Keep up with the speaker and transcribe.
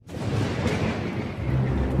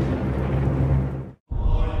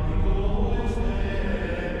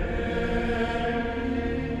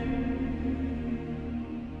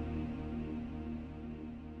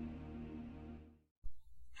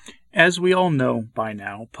As we all know by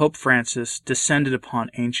now, Pope Francis descended upon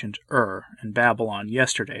ancient Ur in Babylon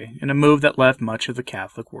yesterday in a move that left much of the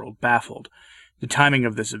Catholic world baffled. The timing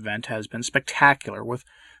of this event has been spectacular, with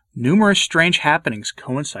numerous strange happenings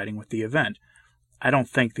coinciding with the event. I don't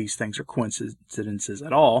think these things are coincidences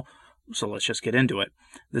at all, so let's just get into it.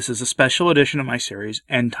 This is a special edition of my series,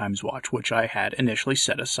 End Times Watch, which I had initially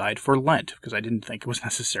set aside for Lent, because I didn't think it was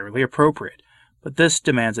necessarily appropriate. But this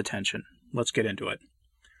demands attention. Let's get into it.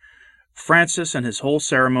 Francis and his whole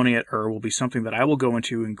ceremony at Ur will be something that I will go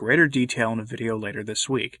into in greater detail in a video later this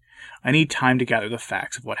week. I need time to gather the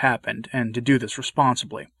facts of what happened, and to do this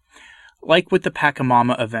responsibly. Like with the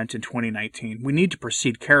Pachamama event in 2019, we need to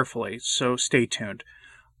proceed carefully, so stay tuned.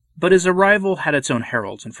 But his arrival had its own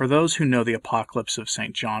heralds, and for those who know the Apocalypse of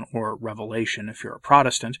St. John, or Revelation if you're a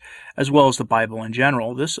Protestant, as well as the Bible in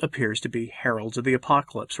general, this appears to be heralds of the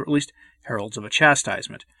apocalypse, or at least heralds of a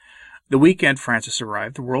chastisement. The weekend Francis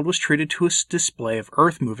arrived, the world was treated to a display of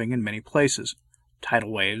earth moving in many places.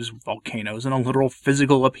 Tidal waves, volcanoes, and a literal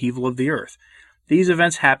physical upheaval of the earth. These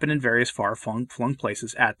events happened in various far-flung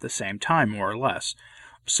places at the same time, more or less.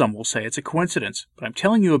 Some will say it's a coincidence, but I'm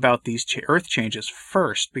telling you about these earth changes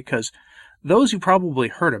first because those you probably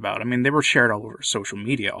heard about, they were shared all over social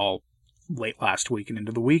media all late last week and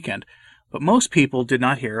into the weekend, but most people did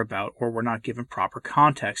not hear about or were not given proper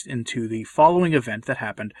context into the following event that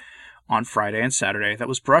happened on Friday and Saturday that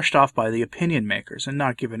was brushed off by the opinion makers and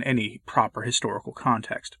not given any proper historical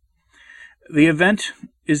context. The event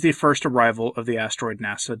is the first arrival of the asteroid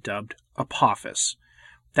NASA dubbed Apophis.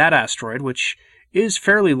 That asteroid, which is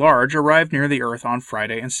fairly large, arrived near the Earth on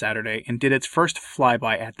Friday and Saturday and did its first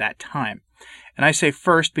flyby at that time. And I say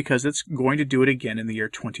first because it's going to do it again in the year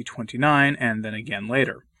 2029 and then again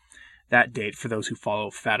later. That date, for those who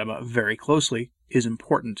follow Fatima very closely, is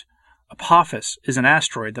important. Apophis is an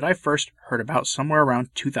asteroid that I first heard about somewhere around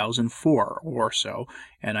 2004 or so,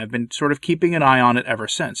 and I've been sort of keeping an eye on it ever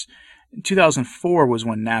since. 2004 was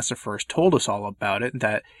when NASA first told us all about it,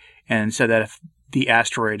 and said that if the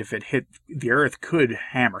asteroid, if it hit the Earth, could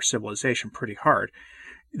hammer civilization pretty hard.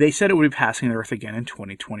 They said it would be passing the Earth again in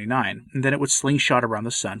 2029, and then it would slingshot around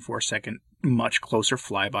the Sun for a second, much closer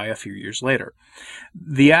flyby a few years later.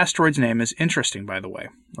 The asteroid's name is interesting, by the way.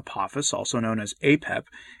 Apophis, also known as Apep,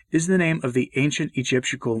 is the name of the ancient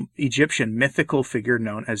Egyptian mythical figure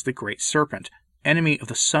known as the Great Serpent, enemy of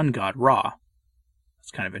the sun god Ra.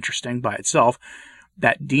 That's kind of interesting by itself.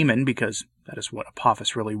 That demon, because that is what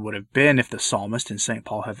Apophis really would have been if the psalmist and St.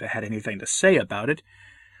 Paul have had anything to say about it.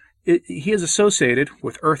 He is associated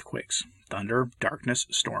with earthquakes, thunder, darkness,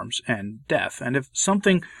 storms, and death, and if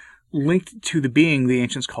something linked to the being the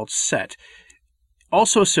ancients called Set,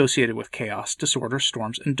 also associated with chaos, disorder,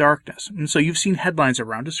 storms, and darkness. And so you've seen headlines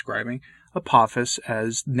around describing Apophis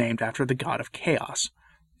as named after the god of chaos.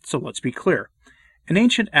 So let's be clear. An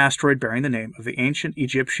ancient asteroid bearing the name of the ancient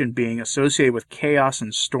Egyptian being associated with chaos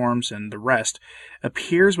and storms and the rest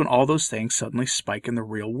appears when all those things suddenly spike in the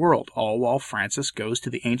real world, all while Francis goes to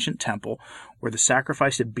the ancient temple where the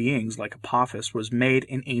sacrifice of beings like Apophis was made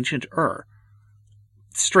in ancient Ur.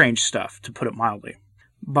 Strange stuff, to put it mildly.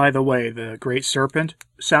 By the way, the Great Serpent,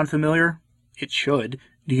 sound familiar? It should.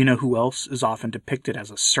 Do you know who else is often depicted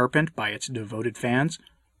as a serpent by its devoted fans?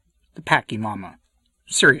 The Pachamama.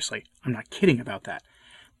 Seriously, I'm not kidding about that.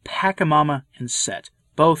 Pachamama and Set,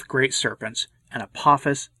 both great serpents, and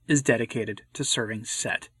Apophis is dedicated to serving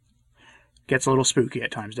Set. Gets a little spooky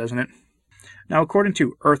at times, doesn't it? Now, according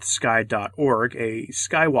to earthsky.org, a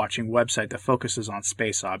sky-watching website that focuses on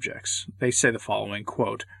space objects, they say the following,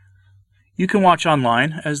 quote, "You can watch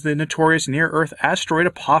online as the notorious near-Earth asteroid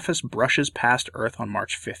Apophis brushes past Earth on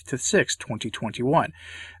March 5th to 6th, 2021.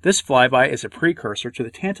 This flyby is a precursor to the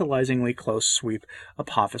tantalizingly close sweep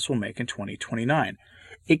Apophis will make in 2029.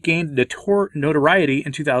 It gained notoriety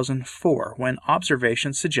in 2004 when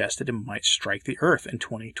observations suggested it might strike the Earth in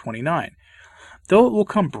 2029. Though it will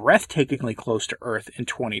come breathtakingly close to Earth in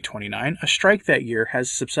 2029, a strike that year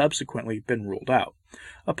has subsequently been ruled out.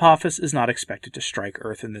 Apophis is not expected to strike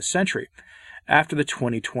Earth in this century. After the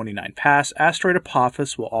 2029 pass, asteroid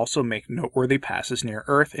Apophis will also make noteworthy passes near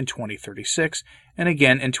Earth in 2036 and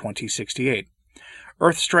again in 2068.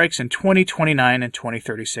 Earth strikes in 2029 and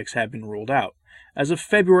 2036 have been ruled out. As of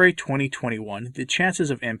February 2021, the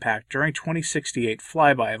chances of impact during 2068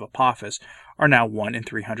 flyby of Apophis are now 1 in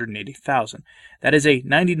 380,000. That is a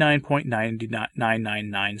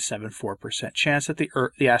 99.99974% chance that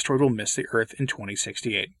the asteroid will miss the Earth in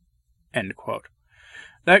 2068. End quote.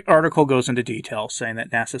 That article goes into detail, saying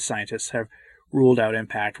that NASA scientists have ruled out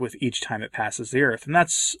impact with each time it passes the Earth, and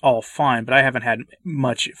that's all fine, but I haven't had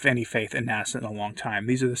much, if any, faith in NASA in a long time.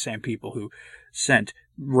 These are the same people who sent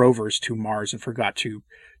rovers to Mars and forgot to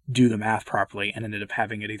do the math properly and ended up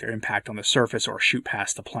having it either impact on the surface or shoot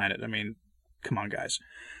past the planet. I mean, come on, guys.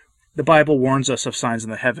 The Bible warns us of signs in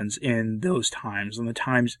the heavens in those times, and the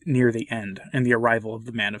times near the end, and the arrival of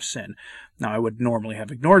the man of sin. Now, I would normally have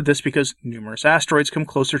ignored this because numerous asteroids come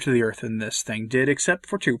closer to the Earth than this thing did, except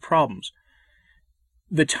for two problems: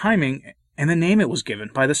 the timing and the name it was given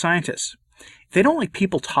by the scientists. If they don't like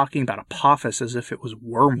people talking about Apophis as if it was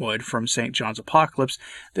wormwood from St. John's Apocalypse,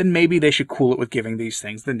 then maybe they should cool it with giving these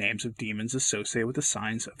things the names of demons associated with the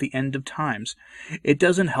signs of the end of times. It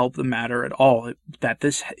doesn't help the matter at all that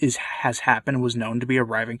this has happened and was known to be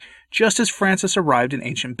arriving just as Francis arrived in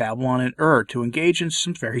ancient Babylon and Ur to engage in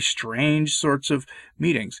some very strange sorts of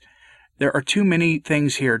meetings. There are too many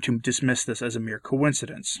things here to dismiss this as a mere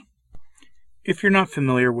coincidence. If you're not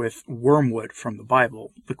familiar with wormwood from the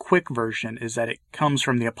Bible, the quick version is that it comes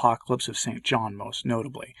from the Apocalypse of St. John most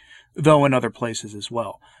notably, though in other places as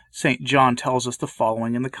well. St. John tells us the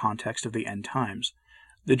following in the context of the end times.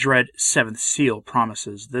 The dread seventh seal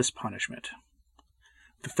promises this punishment.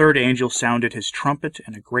 The third angel sounded his trumpet,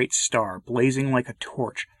 and a great star, blazing like a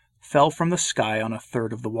torch, fell from the sky on a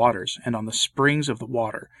third of the waters, and on the springs of the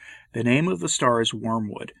water. The name of the star is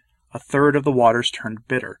Wormwood. A third of the waters turned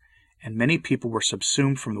bitter, and many people were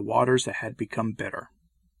subsumed from the waters that had become bitter.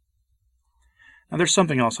 Now there's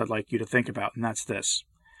something else I'd like you to think about, and that's this.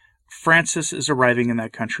 Francis is arriving in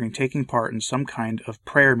that country and taking part in some kind of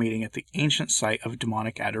prayer meeting at the ancient site of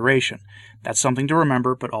demonic adoration. That's something to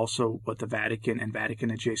remember, but also what the Vatican and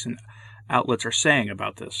Vatican-adjacent outlets are saying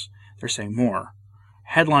about this. They're saying more.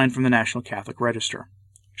 Headline from the National Catholic Register.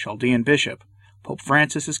 Chaldean Bishop. Pope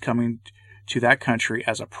Francis is coming to that country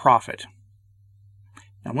as a prophet.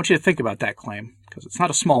 Now, I want you to think about that claim, because it's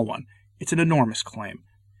not a small one. It's an enormous claim.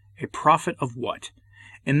 A prophet of what?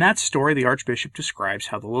 In that story, the Archbishop describes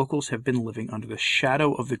how the locals have been living under the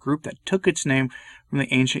shadow of the group that took its name from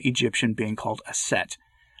the ancient Egyptian being called Aset,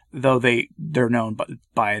 though they're known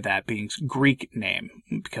by that being Greek name,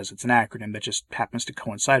 because it's an acronym that just happens to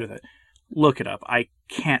coincide with it. Look it up. I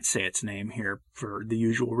can't say its name here for the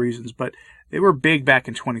usual reasons, but they were big back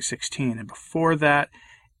in 2016, and before that,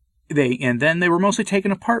 then they were mostly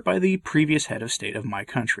taken apart by the previous head of state of my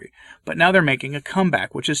country. But now they're making a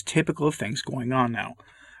comeback, which is typical of things going on now.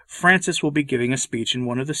 Francis will be giving a speech in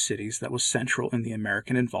one of the cities that was central in the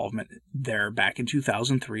American involvement there back in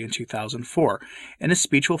 2003 and 2004, and his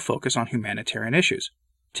speech will focus on humanitarian issues.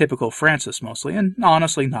 Typical Francis mostly, and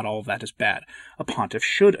honestly not all of that is bad. A pontiff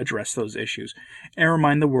should address those issues, and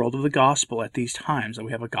remind the world of the gospel at these times, that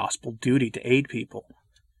we have a gospel duty to aid people.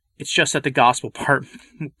 It's just that the gospel part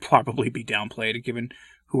will probably be downplayed, given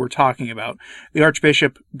who we're talking about. The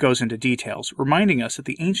Archbishop goes into details, reminding us that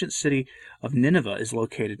the ancient city of Nineveh is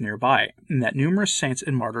located nearby, and that numerous saints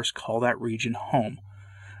and martyrs call that region home.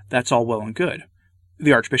 That's all well and good.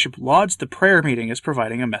 The Archbishop lauds the prayer meeting as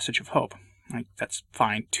providing a message of hope. That's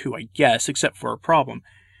fine too, I guess, except for a problem.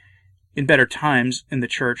 In better times, in the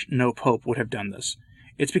Church, no pope would have done this.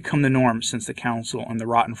 It's become the norm since the Council and the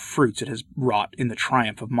rotten fruits it has wrought in the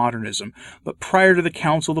triumph of modernism, but prior to the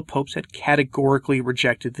Council the popes had categorically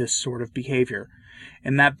rejected this sort of behavior.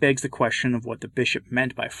 And that begs the question of what the bishop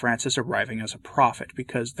meant by Francis arriving as a prophet,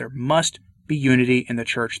 because there must be unity in the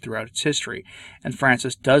Church throughout its history, and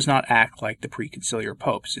Francis does not act like the preconciliar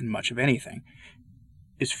popes in much of anything.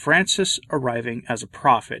 Is Francis arriving as a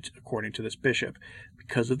prophet, according to this bishop,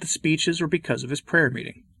 because of the speeches or because of his prayer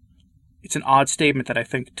meeting? It's an odd statement that I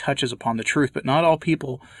think touches upon the truth, but not all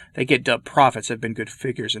people that get dubbed prophets have been good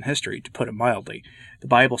figures in history, to put it mildly. The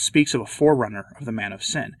Bible speaks of a forerunner of the man of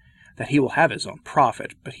sin, that he will have his own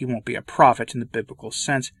prophet, but he won't be a prophet in the biblical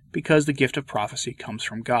sense, because the gift of prophecy comes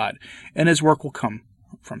from God, and his work will come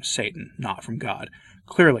from Satan, not from God.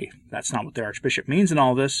 Clearly, that's not what the Archbishop means in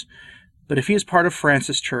all this, but if he is part of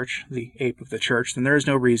Francis' church, the ape of the church, then there is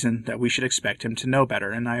no reason that we should expect him to know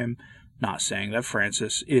better, and I am not saying that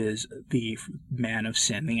Francis is the man of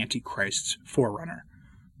sin, the Antichrist's forerunner.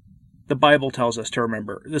 The Bible tells us to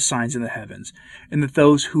remember the signs in the heavens, and that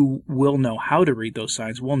those who will know how to read those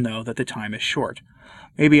signs will know that the time is short.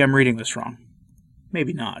 Maybe I'm reading this wrong.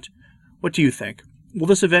 Maybe not. What do you think? Will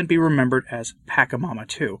this event be remembered as Pachamama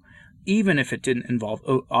II, even if it didn't involve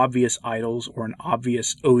obvious idols or an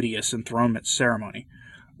obvious odious enthronement ceremony?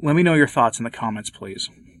 Let me know your thoughts in the comments, please.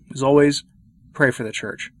 As always, pray for the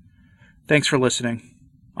Church. Thanks for listening.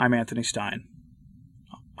 I'm Anthony Stein.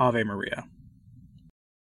 Ave Maria.